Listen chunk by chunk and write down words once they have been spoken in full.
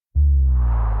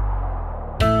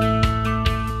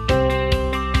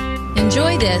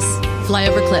this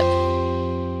flyover clip.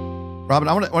 Robin,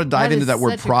 I want to dive into that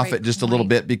word prophet just a little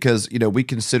bit, because we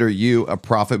consider you a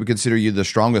prophet. We consider you the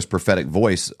strongest prophetic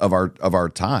voice of our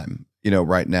time,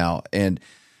 right now. And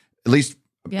at least,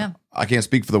 I can't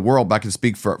speak for the world, but I can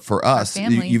speak for us.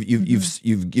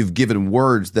 You've given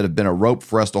words that have been a rope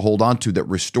for us to hold on to, that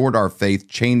restored our faith,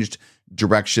 changed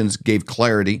directions, gave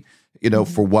clarity,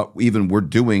 for what even we're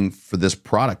doing for this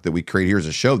product that we create here as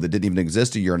a show that didn't even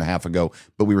exist a year and a half ago,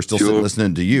 but we were still sitting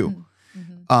listening to you.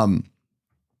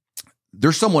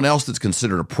 There's someone else that's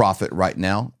considered a prophet right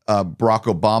now. Barack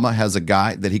Obama has a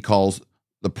guy that he calls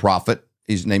the prophet.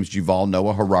 His name's Yuval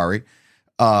Noah Harari.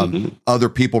 Other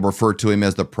people refer to him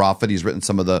as the prophet. He's written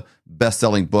some of the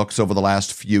best-selling books over the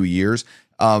last few years.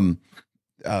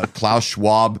 Klaus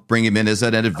Schwab, bring him in as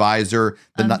an advisor.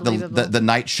 The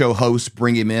night show host,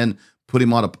 bring him in, put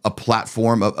him on a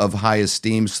platform of high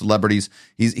esteem. Celebrities.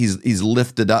 He's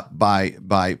lifted up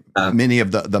by many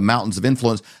of the mountains of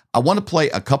influence. I want to play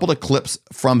a couple of clips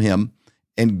from him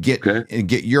and get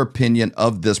your opinion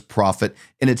of this prophet.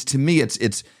 And to me,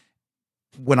 it's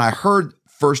when I heard,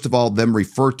 first of all, them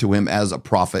refer to him as a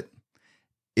prophet,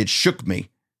 it shook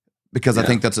me, because I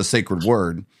think that's a sacred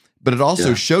word. But it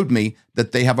also showed me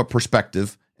that they have a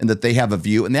perspective and that they have a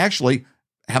view, and they actually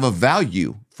have a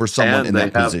value for someone in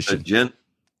that position.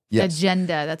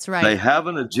 Agenda, that's right. They have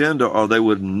an agenda, or they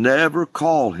would never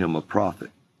call him a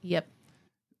prophet. Yep.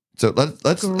 So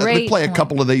let's play a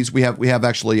couple of these. We have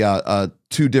actually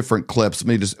two different clips.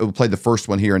 We'll play the first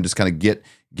one here and just kind of get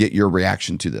your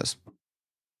reaction to this.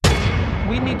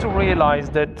 We need to realize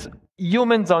that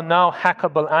humans are now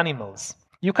hackable animals.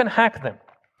 You can hack them.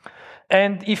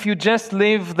 And if you just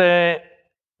live the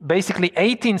basically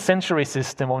 18th century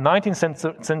system or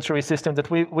 19th century system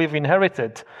that we've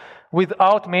inherited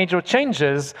without major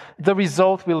changes, the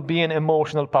result will be an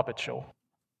emotional puppet show.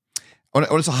 I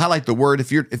want to highlight the word. If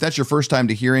that's your first time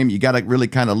to hear him, you got to really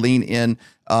kind of lean in.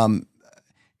 But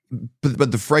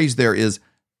the phrase there is,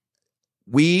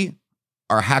 we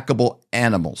are hackable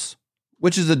animals,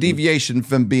 which is a deviation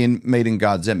from being made in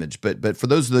God's image. But for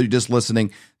those of you just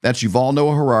listening, that's Yuval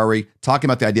Noah Harari talking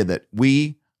about the idea that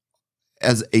we,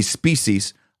 as a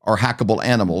species, are hackable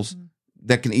animals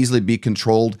that can easily be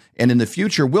controlled, and in the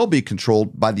future will be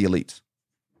controlled by the elites.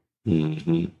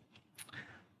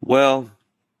 Well,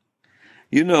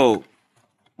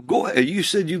 go ahead. You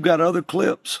said you've got other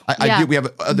clips. I do. We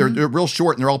have they're real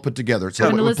short and they're all put together. So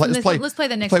let's play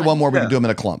the next one. Play one more. We can do them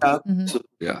in a clump.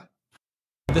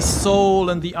 The soul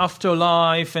and the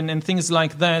afterlife and things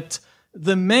like that.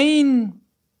 The main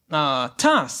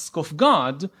task of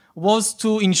God was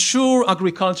to ensure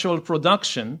agricultural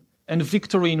production and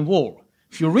victory in war.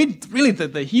 If you read really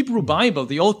the Hebrew Bible,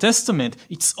 the Old Testament,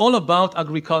 it's all about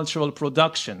agricultural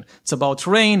production. It's about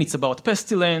rain, it's about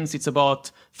pestilence, it's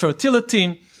about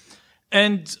fertility.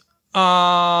 And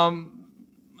now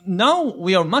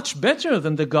we are much better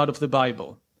than the God of the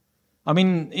Bible. I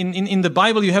mean, in the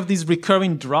Bible, you have these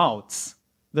recurring droughts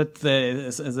that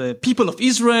the people of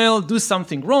Israel do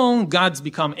something wrong, God's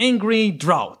become angry,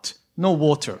 drought, no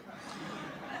water.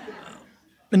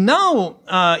 And now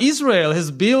Israel has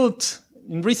built,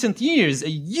 in recent years, a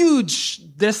huge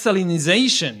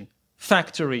desalination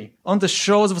factory on the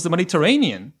shores of the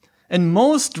Mediterranean. And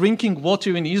most drinking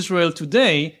water in Israel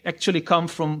today actually come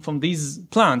from these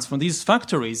plants, from these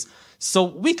factories. So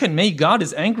we can make God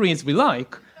as angry as we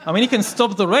like. I mean, he can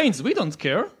stop the rains. We don't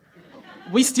care.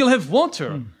 We still have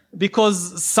water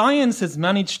because science has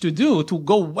managed to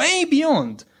go way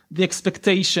beyond the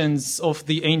expectations of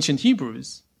the ancient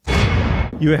Hebrews.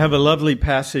 You have a lovely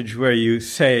passage where you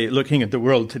say, looking at the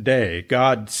world today,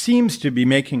 God seems to be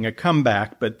making a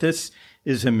comeback, but this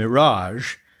is a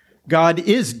mirage. God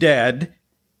is dead.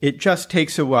 It just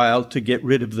takes a while to get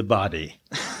rid of the body.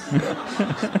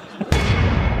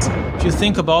 If you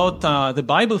think about the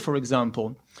Bible, for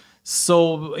example,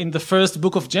 so in the first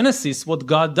book of Genesis, what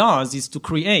God does is to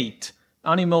create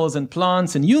animals and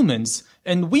plants and humans.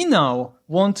 And we now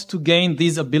want to gain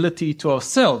this ability to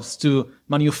ourselves to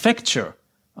manufacture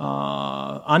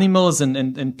animals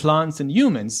and plants and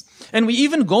humans. And we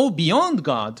even go beyond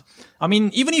God. I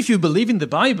mean, even if you believe in the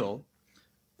Bible,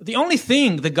 the only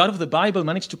thing the God of the Bible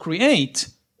managed to create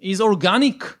is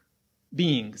organic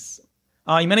beings.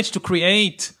 He managed to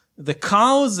create the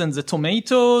cows and the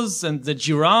tomatoes and the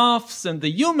giraffes and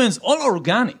the humans, all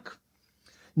organic.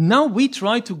 Now we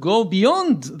try to go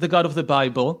beyond the God of the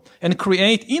Bible and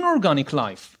create inorganic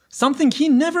life, something he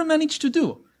never managed to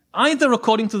do, either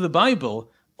according to the Bible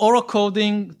or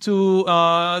according to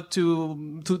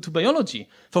biology.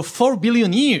 For 4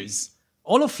 billion years,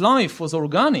 all of life was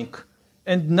organic,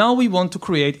 and now we want to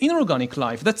create inorganic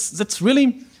life. That's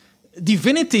really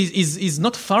divinity is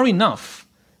not far enough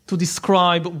to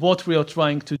describe what we are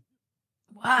trying to do.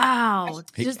 Wow.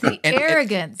 Just the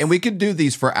arrogance. And we could do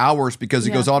these for hours because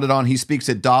he goes on and on. He speaks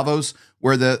at Davos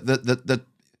where the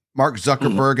Mark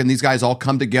Zuckerberg and these guys all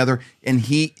come together, and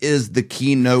he is the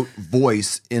keynote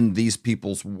voice in these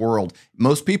people's world.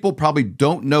 Most people probably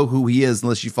don't know who he is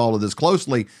unless you follow this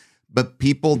closely, but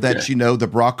people that you know, the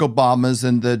Barack Obamas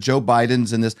and the Joe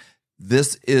Bidens and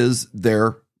this is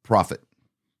their prophet.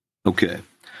 Okay.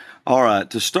 All right.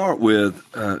 To start with,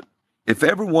 if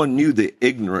everyone knew the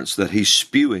ignorance that he's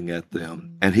spewing at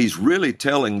them, and he's really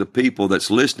telling the people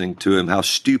that's listening to him how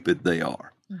stupid they are,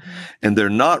 and they're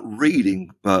not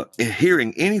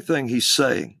hearing anything he's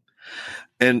saying,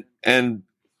 and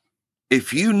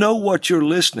if you know what you're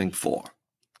listening for,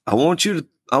 I want you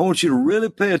to really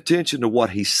pay attention to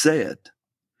what he said,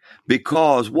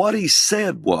 because what he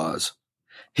said was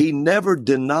he never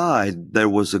denied there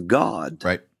was a God.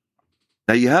 Right.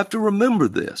 Now you have to remember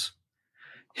this.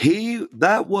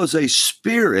 That was a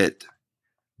spirit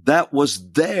that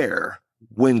was there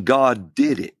when God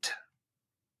did it.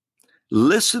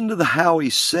 Listen to how he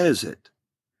says it.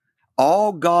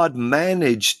 All God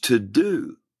managed to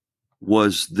do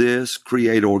was this: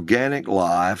 create organic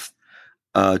life,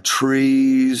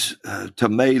 trees,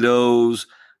 tomatoes,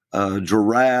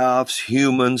 giraffes,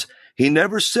 humans. He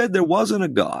never said there wasn't a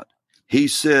God. He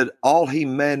said all he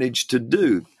managed to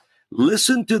do.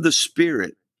 Listen to the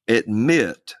Spirit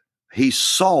admit he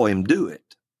saw him do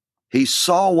it. He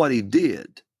saw what he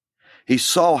did. He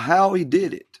saw how he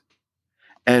did it.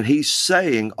 And he's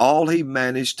saying all he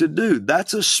managed to do.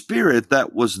 That's a spirit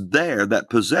that was there that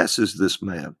possesses this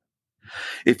man.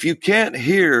 If you can't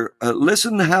hear,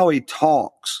 listen to how he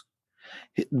talks.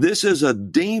 This is a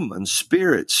demon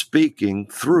spirit speaking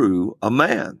through a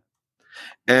man.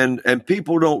 And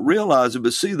people don't realize it,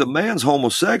 but see, the man's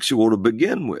homosexual to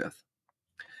begin with.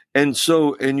 And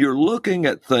you're looking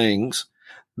at things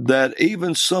that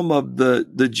even some of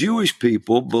the Jewish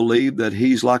people believe that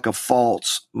he's like a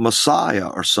false Messiah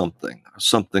or something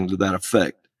to that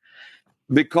effect.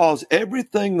 Because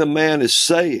everything the man is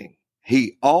saying,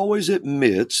 he always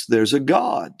admits there's a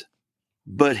God,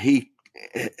 but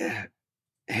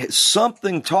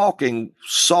something talking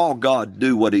saw God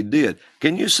do what he did.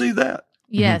 Can you see that?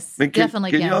 Yes,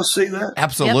 definitely. Can y'all see that?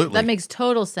 Absolutely. Yep, that makes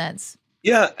total sense.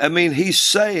 Yeah, I mean, he's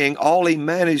saying all he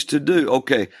managed to do.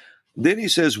 Okay, then he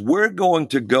says, we're going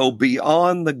to go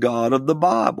beyond the God of the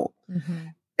Bible.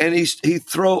 And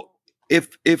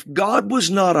if God was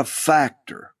not a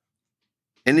factor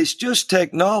and it's just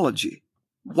technology,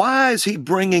 why is he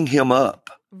bringing him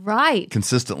up? Right.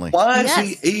 Consistently. Why is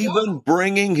he even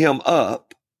bringing him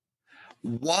up?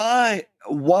 Why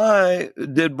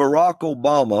did Barack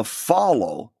Obama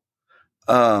follow,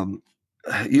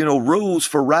 rules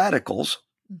for radicals?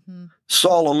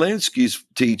 Saul Alinsky's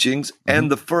teachings,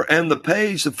 and the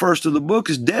first of the book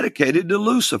is dedicated to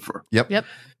Lucifer. Yep.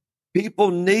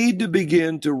 People need to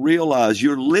begin to realize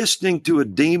you're listening to a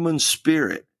demon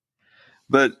spirit.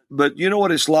 But you know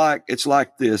what it's like? It's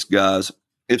like this, guys.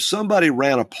 If somebody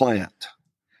ran a plant,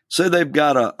 say they've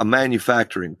got a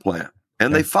manufacturing plant,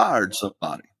 and they fired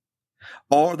somebody,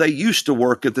 or they used to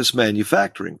work at this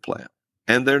manufacturing plant,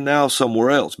 and they're now somewhere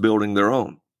else building their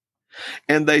own.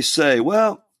 And they say,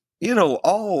 well,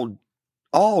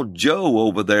 all Joe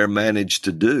over there managed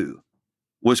to do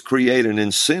was create an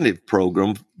incentive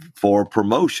program for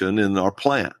promotion in our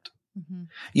plant.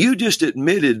 You just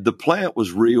admitted the plant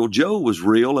was real, Joe was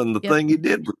real, and the thing he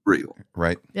did was real.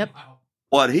 Right. Yep.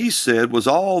 What he said was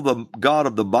all the God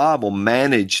of the Bible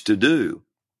managed to do.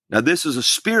 Now, this is a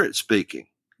spirit speaking.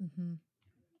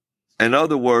 In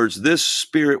other words, this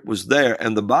spirit was there,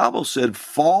 and the Bible said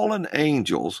fallen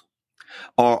angels,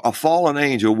 or a fallen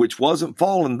angel, which wasn't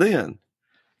fallen then,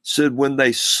 said when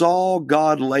they saw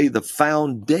God lay the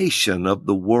foundation of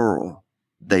the world,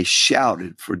 they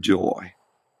shouted for joy.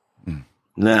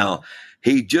 Now,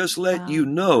 he just let you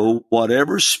know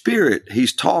whatever spirit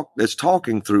that's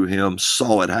talking through him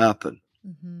saw it happen.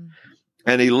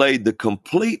 And he laid the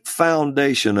complete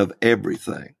foundation of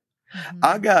everything.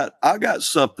 I got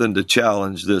something to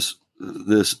challenge this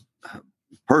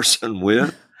person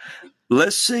with.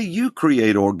 Let's see you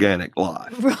create organic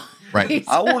life. Right.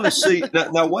 I want to see.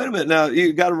 Now, wait a minute. Now,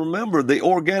 you got to remember the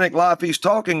organic life he's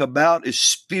talking about is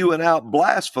spewing out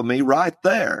blasphemy right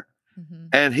there.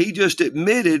 And he just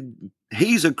admitted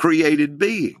he's a created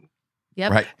being.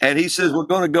 Yep. Right. And he says, we're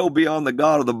going to go beyond the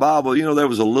God of the Bible. There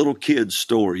was a little kid's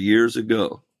story years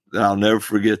ago that I'll never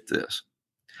forget this.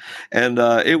 And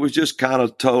it was just kind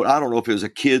of told. I don't know if it was a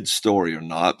kid's story or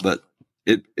not, but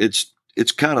it's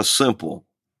kind of simple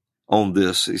on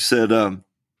this. He said,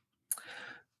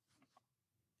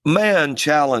 man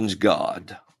challenged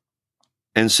God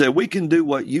and said, we can do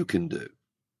what you can do.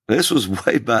 This was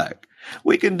way back.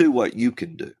 We can do what you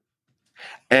can do.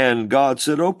 And God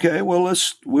said, okay, well,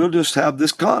 we'll just have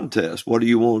this contest. What do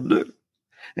you want to do?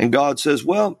 And God says,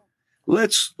 well,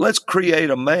 let's create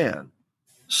a man.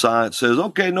 Science says,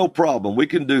 okay, no problem. We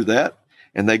can do that.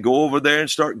 And they go over there and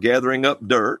start gathering up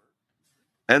dirt.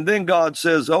 And then God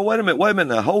says, oh, wait a minute,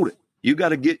 now hold it. You got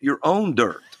to get your own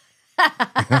dirt.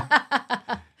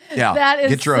 Yeah, that is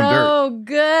get your own so dirt.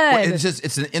 good. Well,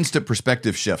 it's an instant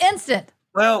perspective shift. Instant.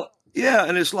 Well, yeah,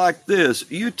 and it's like this.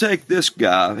 You take this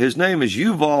guy, his name is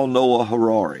Yuval Noah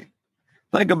Harari.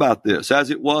 Think about this, as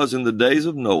it was in the days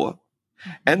of Noah.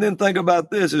 And then think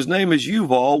about this. His name is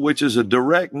Yuval, which is a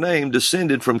direct name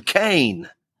descended from Cain.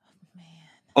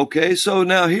 Okay, so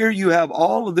now here you have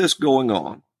all of this going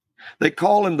on. They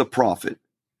call him the prophet.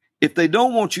 If they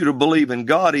don't want you to believe in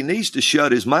God, he needs to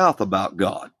shut his mouth about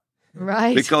God.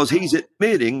 Right. Because he's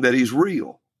admitting that he's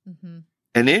real. Mm-hmm.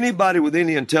 And anybody with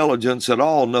any intelligence at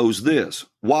all knows this.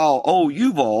 While old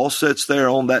Yuval sits there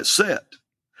on that set,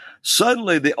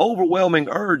 suddenly the overwhelming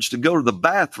urge to go to the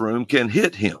bathroom can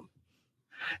hit him.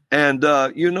 And,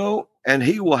 and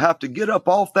he will have to get up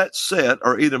off that set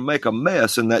or either make a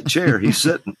mess in that chair he's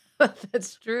sitting.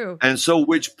 That's true. And so,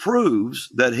 which proves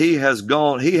that he hasn't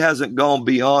gone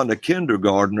beyond a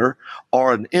kindergartner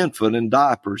or an infant in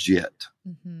diapers yet.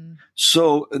 Mm-hmm.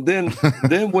 So then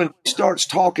when he starts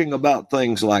talking about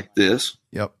things like this,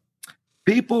 yep,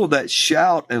 people that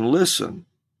shout and listen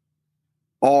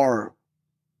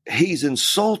he's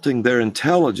insulting their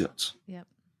intelligence. Yep.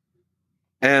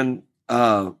 And,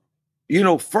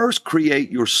 first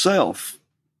create yourself,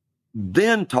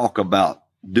 then talk about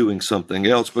doing something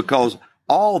else, because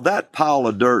all that pile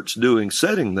of dirt's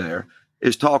sitting there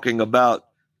is talking about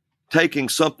taking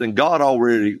something God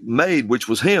already made, which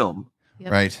was him.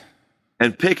 Yep. Right.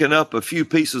 And picking up a few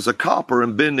pieces of copper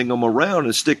and bending them around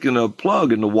and sticking a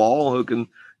plug in the wall, hooking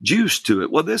juice to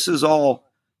it. Well, this is all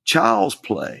child's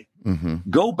play. Mm-hmm.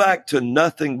 Go back to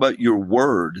nothing but your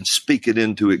word and speak it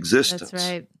into existence. That's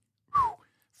right.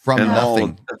 From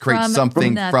nothing. Create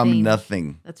something from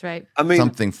nothing. That's right. I mean,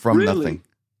 something from really, nothing.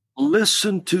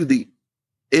 Listen to the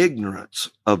ignorance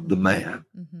of the man.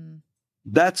 Mm-hmm.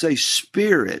 That's a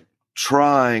spirit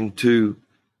trying to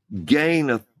gain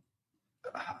a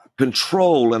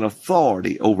control and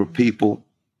authority over people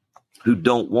who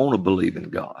don't want to believe in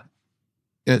God.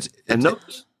 And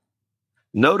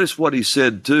notice what he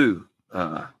said too,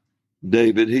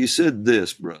 David. He said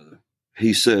this, brother.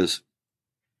 He said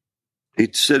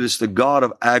it's the God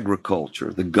of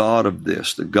agriculture, the God of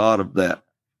this, the God of that.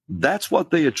 That's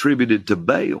what they attributed to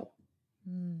Baal.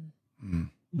 Mm.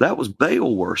 That was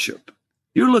Baal worship.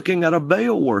 You're looking at a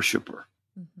Baal worshiper.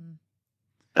 Mm-hmm.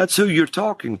 That's who you're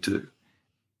talking to.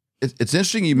 It's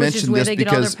interesting you mentioned this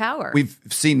because we've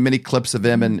seen many clips of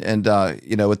him and at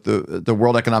the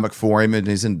World Economic Forum, and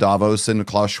he's in Davos and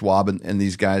Klaus Schwab and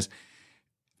these guys.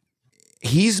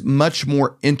 He's much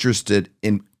more interested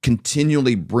in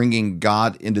continually bringing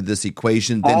God into this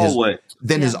equation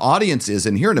than his audience is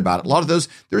in hearing about it. A lot of those,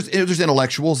 there's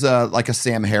intellectuals like a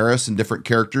Sam Harris and different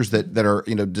characters that are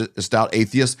stout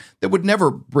atheists that would never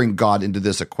bring God into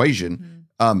this equation.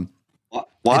 Mm-hmm.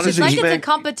 It's like it's a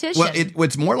competition. Well,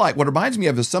 it's more like what reminds me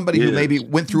of is somebody who maybe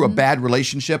went through a bad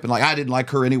relationship and I didn't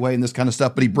like her anyway and this kind of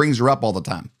stuff, but he brings her up all the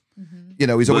time.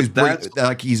 Mm-hmm. He's always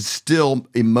he's still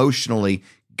emotionally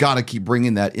got to keep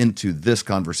bringing that into this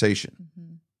conversation.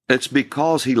 Mm-hmm. It's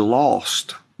because he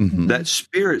lost. Mm-hmm. That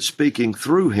spirit speaking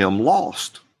through him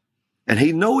lost, and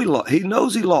he knows he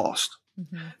lost.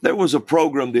 Mm-hmm. There was a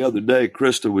program the other day.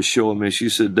 Krista was showing me. She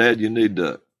said, "Dad, you need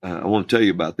to." I want to tell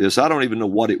you about this. I don't even know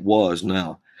what it was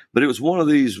now, but it was one of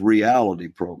these reality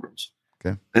programs.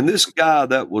 Okay. And this guy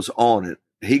that was on it,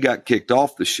 he got kicked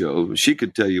off the show. She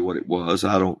could tell you what it was.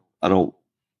 I don't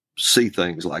see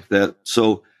things like that.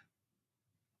 So,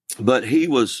 but he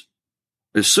was,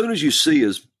 as soon as you see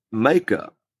his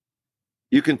makeup,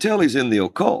 you can tell he's in the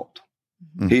occult.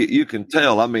 Mm-hmm. You can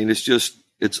tell. I mean,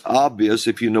 it's obvious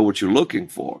if you know what you're looking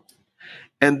for.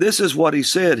 And this is what he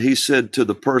said. He said to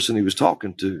the person he was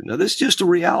talking to, now this is just a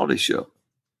reality show.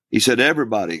 He said,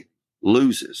 everybody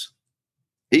loses.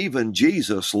 Even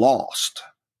Jesus lost.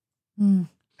 Mm.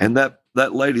 And that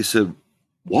lady said,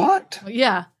 what?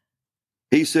 Yeah.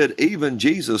 He said, even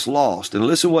Jesus lost. And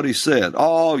listen what he said.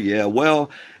 Oh, yeah, well,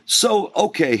 so,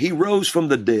 okay, he rose from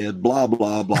the dead, blah,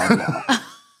 blah, blah, blah.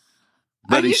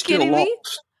 But Are you kidding me?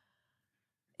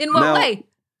 In what way?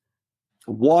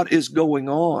 What is going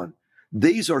on?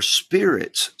 These are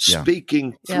spirits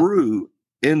speaking through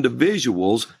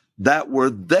individuals that were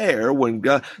there when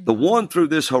God, the one through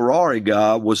this Harari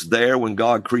guy was there when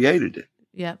God created it.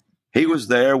 Yep. He was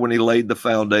there when he laid the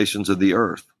foundations of the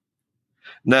earth.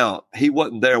 Now, he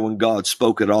wasn't there when God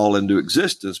spoke it all into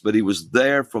existence, but he was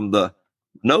there from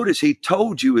notice he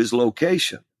told you his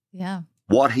location, Yeah.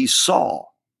 what he saw.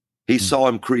 He saw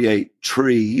him create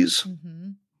trees,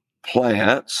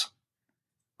 plants,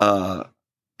 and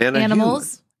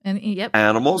Animals. And yep.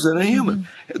 animals and a human.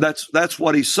 That's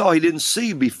what he saw. He didn't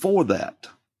see before that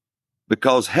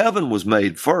because heaven was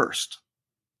made first.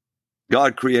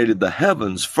 God created the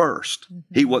heavens first.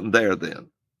 He wasn't there then,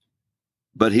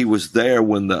 but he was there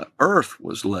when the earth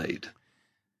was laid.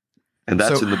 And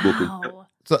that's in the book of.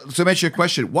 So to answer your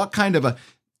question, what kind of a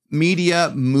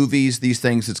media, movies, these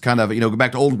things, it's kind of, go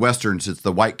back to old Westerns, it's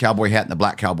the white cowboy hat and the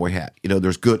black cowboy hat.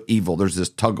 There's good, evil, there's this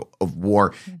tug of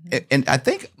war. And I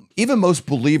think even most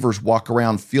believers walk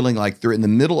around feeling like they're in the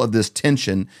middle of this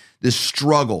tension, this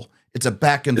struggle. It's a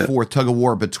back and forth tug of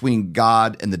war between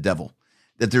God and the devil.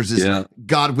 That there's this,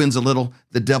 God wins a little,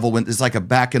 the devil wins. It's like a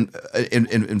back and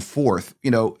forth.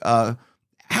 How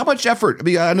much effort? I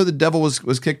mean, I know the devil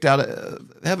was kicked out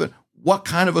of heaven. What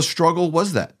kind of a struggle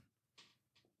was that?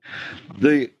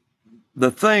 The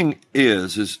thing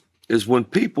is when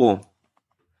people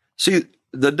see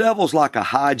the devil's like a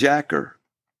hijacker,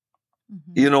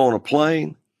 on a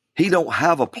plane. He don't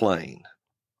have a plane,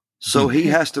 so he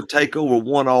has to take over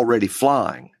one already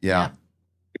flying. Yeah,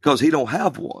 because he don't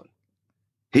have one.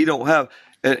 He don't have,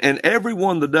 and every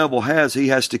one the devil has, he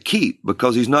has to keep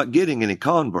because he's not getting any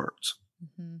converts.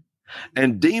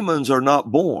 And demons are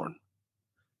not born.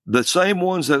 The same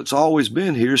ones that's always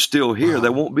been here, still here.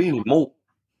 There won't be any more.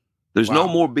 There's no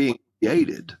more being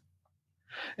created.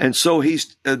 And so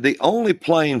he's the only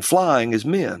plane flying is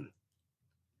men.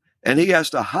 And he has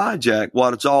to hijack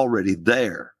what's already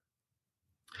there.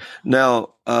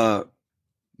 Now,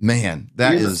 man,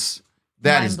 that is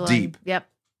deep. Yep.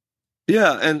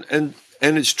 Yeah, and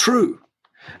it's true.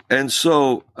 And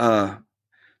so,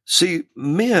 see,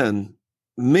 men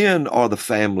are the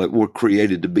family. We're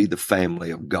created to be the family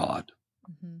of God.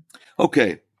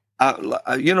 Okay,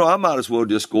 I might as well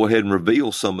just go ahead and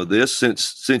reveal some of this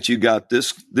since you got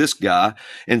this guy,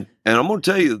 and I'm going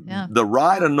to tell you, the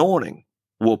right anointing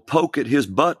will poke at his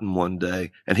button one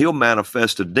day, and he'll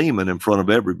manifest a demon in front of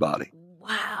everybody.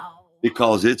 Wow!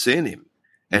 Because it's in him.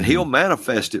 And he'll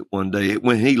manifest it one day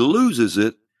when he loses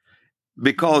it,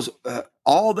 because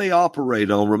all they operate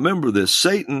on, remember this,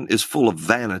 Satan is full of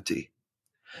vanity.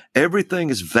 Everything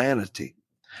is vanity.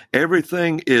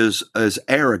 Everything is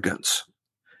arrogance.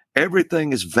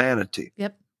 Everything is vanity.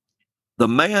 Yep. The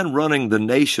man running the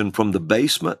nation from the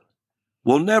basement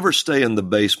will never stay in the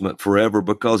basement forever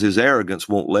because his arrogance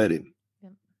won't let him.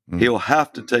 Yep. He'll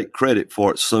have to take credit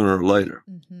for it sooner or later.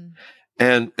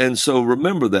 And so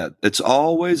remember that it's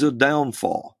always a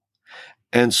downfall.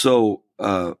 And so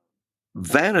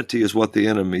vanity is what the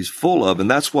enemy's full of. And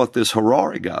that's what this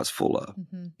Harari guy's full of.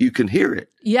 You can hear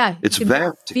it. Yeah. It's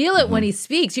vanity. Feel it when he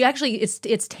speaks. You actually,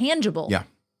 it's tangible. Yeah.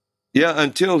 Yeah.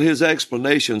 Until his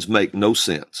explanations make no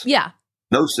sense. Yeah.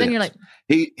 No sense. Then you're like,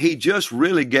 he just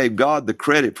really gave God the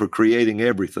credit for creating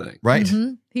everything. Right.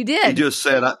 He did. He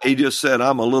just said,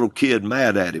 I'm a little kid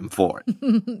mad at him for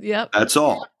it. Yep. That's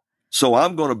all. So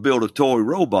I'm going to build a toy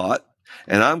robot,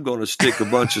 and I'm going to stick a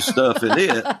bunch of stuff in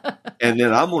it, and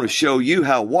then I'm going to show you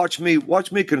how. Watch me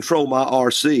control my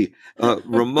RC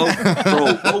remote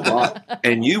control robot,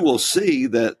 and you will see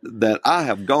that I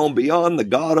have gone beyond the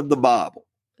God of the Bible.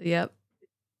 Yep.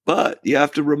 But you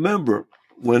have to remember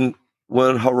when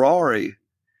Harari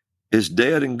is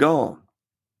dead and gone,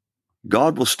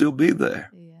 God will still be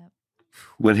there. Yep.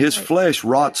 When his flesh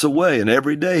rots away, and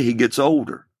every day he gets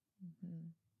older.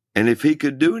 And if he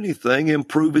could do anything,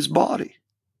 improve his body,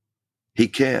 he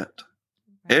can't.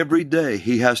 Right. Every day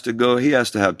he has to go, he has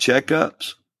to have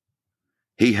checkups.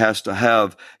 He has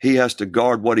to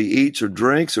guard what he eats or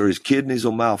drinks, or his kidneys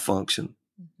will malfunction.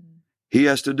 He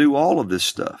has to do all of this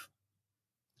stuff.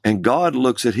 And God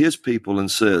looks at his people and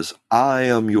says, I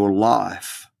am your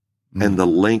life and the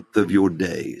length of your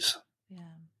days. Yeah.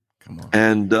 Come on.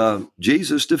 And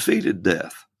Jesus defeated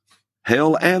death,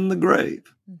 hell, and the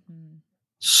grave.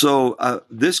 So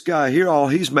this guy here, all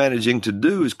he's managing to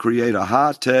do is create a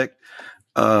high-tech,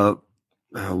 what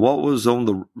was on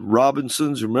the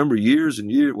Robinsons, remember, years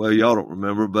and years, well, y'all don't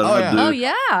remember, but I do. Oh,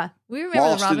 yeah. We remember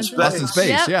Lost the Robinsons. Lost in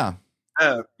Space,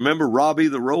 Yep. Remember Robbie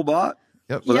the Robot?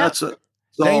 Yep. Well, Yep.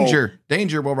 that's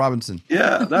Danger, Will Robinson.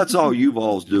 Yeah, that's all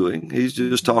Yuval's doing. He's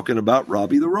just talking about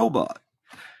Robbie the Robot.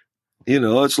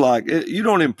 It's like, you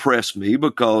don't impress me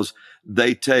because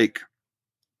they take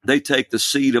the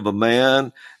seed of a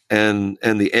man and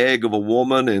the egg of a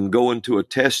woman and go into a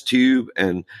test tube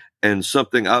and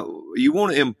something. You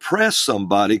want to impress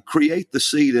somebody, create the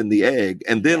seed and the egg,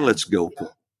 and then let's go for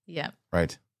it. Yeah.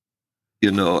 Right.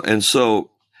 And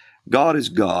so God is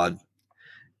God.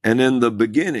 And in the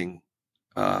beginning,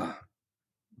 if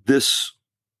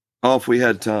we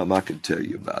had time, I could tell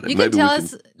you about it. You can tell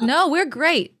us. No, we're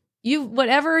great.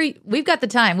 Whatever, we've got the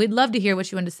time. We'd love to hear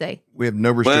what you want to say. We have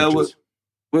no restrictions.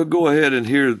 We'll go ahead and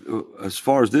hear as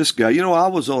far as this guy. I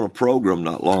was on a program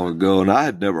not long ago, and I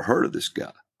had never heard of this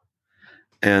guy.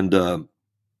 And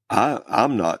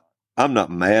I'm not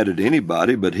mad at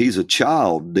anybody, but he's a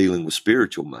child dealing with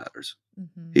spiritual matters.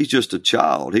 Mm-hmm. He's just a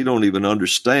child. He don't even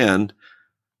understand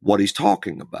what he's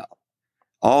talking about.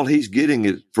 All he's getting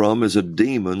it from is a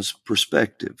demon's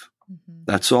perspective. Mm-hmm.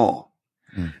 That's all.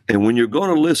 Mm. And when you're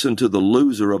going to listen to the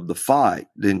loser of the fight,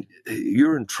 then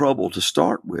you're in trouble to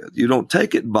start with. You don't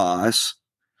take advice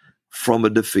from a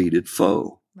defeated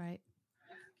foe. Right.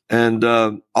 And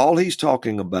all he's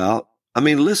talking about,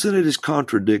 listen at his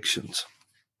contradictions.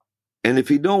 And if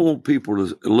he don't want people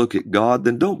to look at God,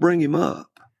 then don't bring him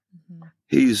up. Mm-hmm.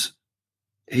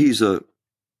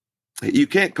 You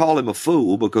can't call him a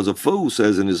fool, because a fool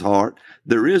says in his heart,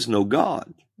 there is no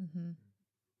God. Mm-hmm.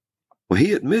 Well,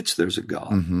 he admits there's a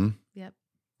God. Mm-hmm. Yep.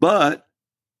 But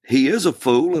he is a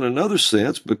fool in another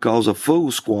sense, because a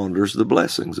fool squanders the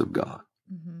blessings of God.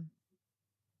 Mm-hmm.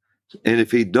 And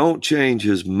if he don't change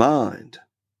his mind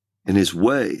and his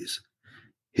ways,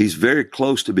 he's very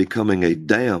close to becoming a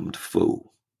damned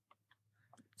fool.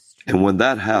 And when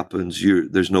that happens,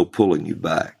 there's no pulling you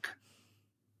back.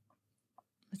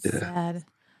 It's sad.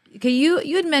 Okay,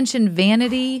 you had mentioned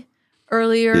vanity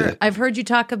earlier. Yeah. I've heard you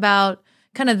talk about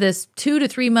kind of this 2 to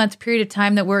 3 month period of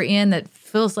time that we're in that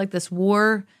feels like this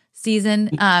war season.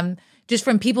 Just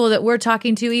from people that we're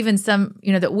talking to, even some,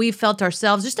 that we felt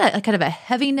ourselves, just a kind of a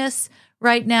heaviness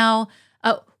right now.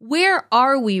 Where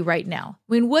are we right now?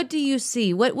 What do you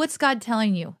see? What's God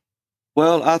telling you?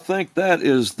 Well, I think that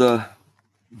is the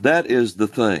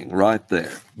thing right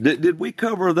there. Did we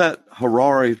cover that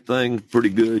Harari thing pretty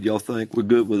good? Y'all think we're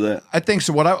good with that? I think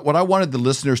so. What I wanted the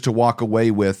listeners to walk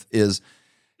away with is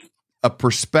a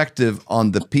perspective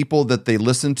on the people that they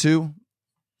listen to,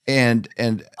 and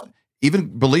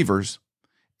even believers,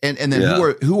 and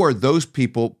then who are those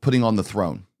people putting on the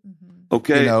throne? Mm-hmm.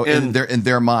 Okay, in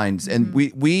their minds, and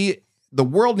we the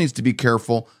world needs to be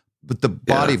careful, but the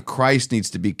body of Christ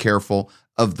needs to be careful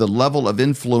of the level of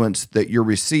influence that you're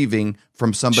receiving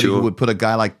from somebody who would put a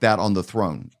guy like that on the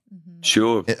throne. Mm-hmm.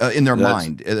 Sure, in their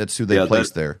mind, that's who they place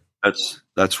there.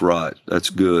 That's right. That's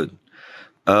good.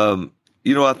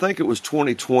 I think it was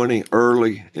 2020,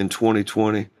 early in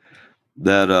 2020,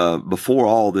 that before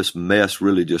all this mess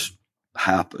really just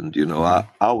happened. I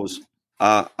was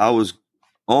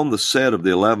on the set of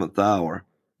the 11th Hour,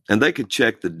 and they could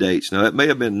check the dates. Now, it may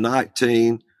have been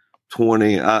 19,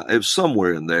 20. It was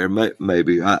somewhere in there,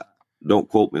 maybe. Don't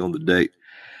quote me on the date.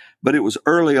 But it was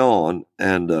early on,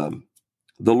 and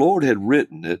the Lord had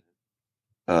written it.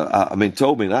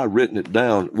 Told me, and I had written it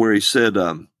down, where he said,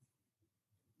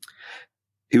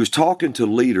 he was talking to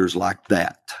leaders like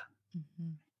that. Mm-hmm.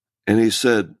 And he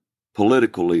said,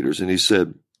 political leaders, and he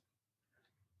said,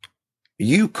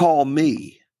 you call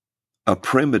me a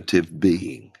primitive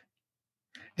being.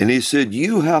 And he said,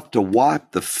 you have to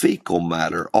wipe the fecal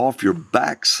matter off your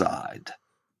backside.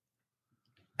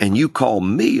 And you call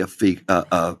me a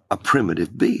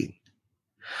primitive being.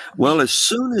 Well, as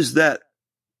soon as that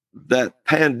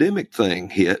pandemic thing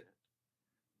hit,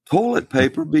 toilet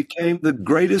paper became the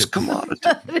greatest commodity.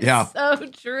 Yeah, so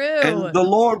true. And the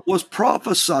Lord was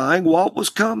prophesying what was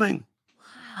coming.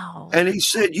 Wow. And he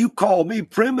said, you call me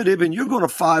primitive and you're going to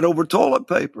fight over toilet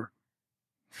paper.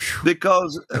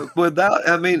 Because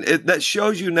that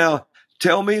shows you now.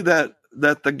 Tell me that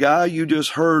the guy you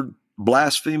just heard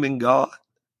blaspheming God,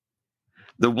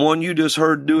 the one you just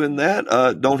heard doing that,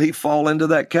 don't he fall into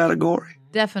that category?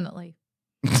 Definitely.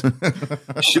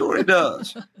 Sure he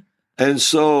does. And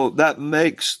so that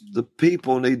makes the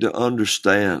people need to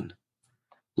understand,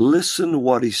 listen to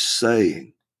what he's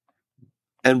saying.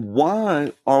 And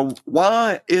why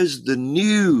is the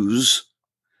news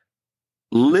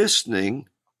listening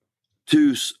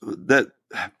to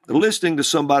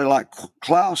somebody like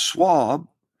Klaus Schwab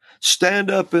stand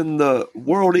up in the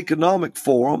World Economic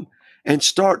Forum and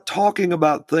start talking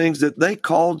about things that they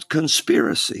called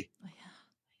conspiracy?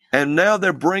 And now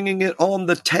they're bringing it on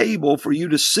the table for you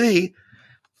to see.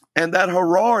 And that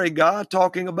Harari guy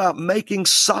talking about making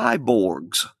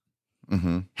cyborgs.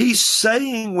 Mm-hmm. He's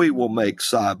saying we will make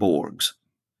cyborgs.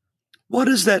 What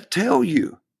does that tell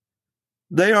you?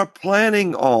 They are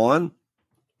planning on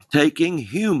taking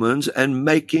humans and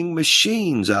making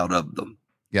machines out of them.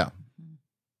 Yeah.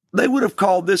 They would have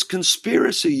called this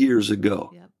conspiracy years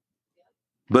ago. Yep.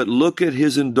 But look at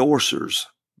his endorsers.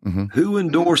 Mm-hmm. Who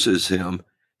endorses him?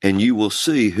 And you will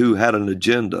see who had an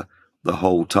agenda the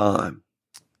whole time.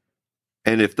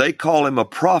 And if they call him a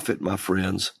prophet, my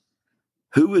friends,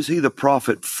 who is he the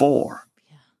prophet for?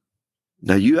 Yeah.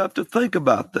 Now you have to think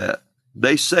about that.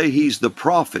 They say he's the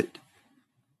prophet.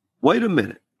 Wait a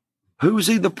minute. Who's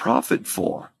he the prophet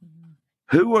for?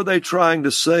 Who are they trying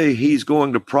to say he's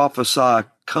going to prophesy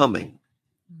coming?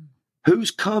 Who's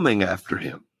coming after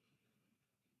him?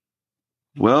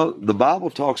 Well, the Bible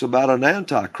talks about an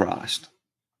antichrist.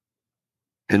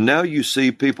 And now you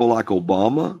see people like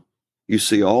Obama. You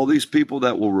see all these people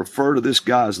that will refer to this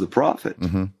guy as the prophet.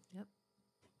 Mm-hmm. Yep.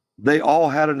 They all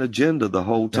had an agenda the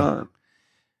whole time.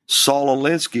 Saul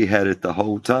Alinsky had it the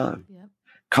whole time. Yep.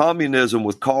 Communism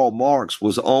with Karl Marx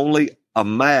was only a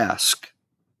mask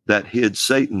that hid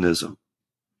Satanism.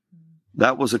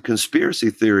 That was a conspiracy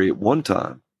theory at one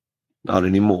time, not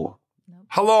anymore.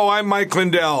 Hello, I'm Mike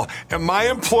Lindell, and my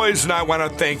employees and I want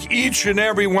to thank each and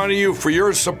every one of you for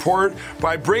your support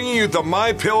by bringing you the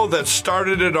MyPillow that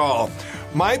started it all.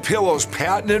 MyPillow's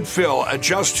patented fill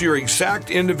adjusts to your exact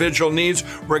individual needs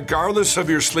regardless of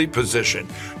your sleep position.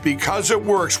 Because it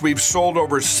works, we've sold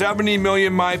over 70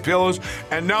 million MyPillows,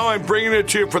 and now I'm bringing it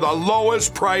to you for the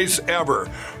lowest price ever.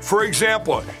 For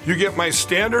example, you get my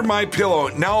standard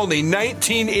MyPillow, now only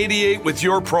 $19.88 with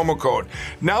your promo code.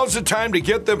 Now's the time to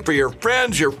get them for your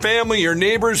friends, your family, your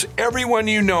neighbors, everyone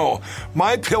you know.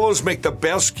 MyPillows make the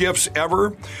best gifts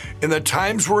ever. In the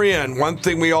times we're in, one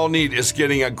thing we all need is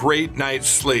getting a great night's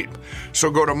sleep. So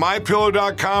go to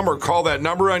MyPillow.com or call that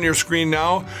number on your screen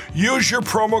now. Use your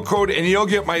promo code and you'll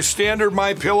get my standard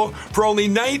MyPillow for only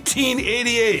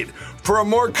 $19.88. For a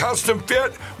more custom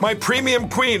fit, my Premium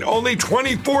Queen, only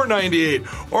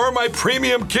 $24.98. Or my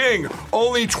Premium King,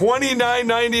 only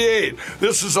 $29.98.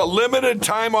 This is a limited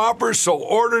time offer, so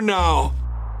order now.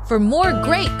 For more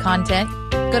great content,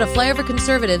 go to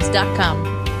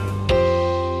flyoverconservatives.com.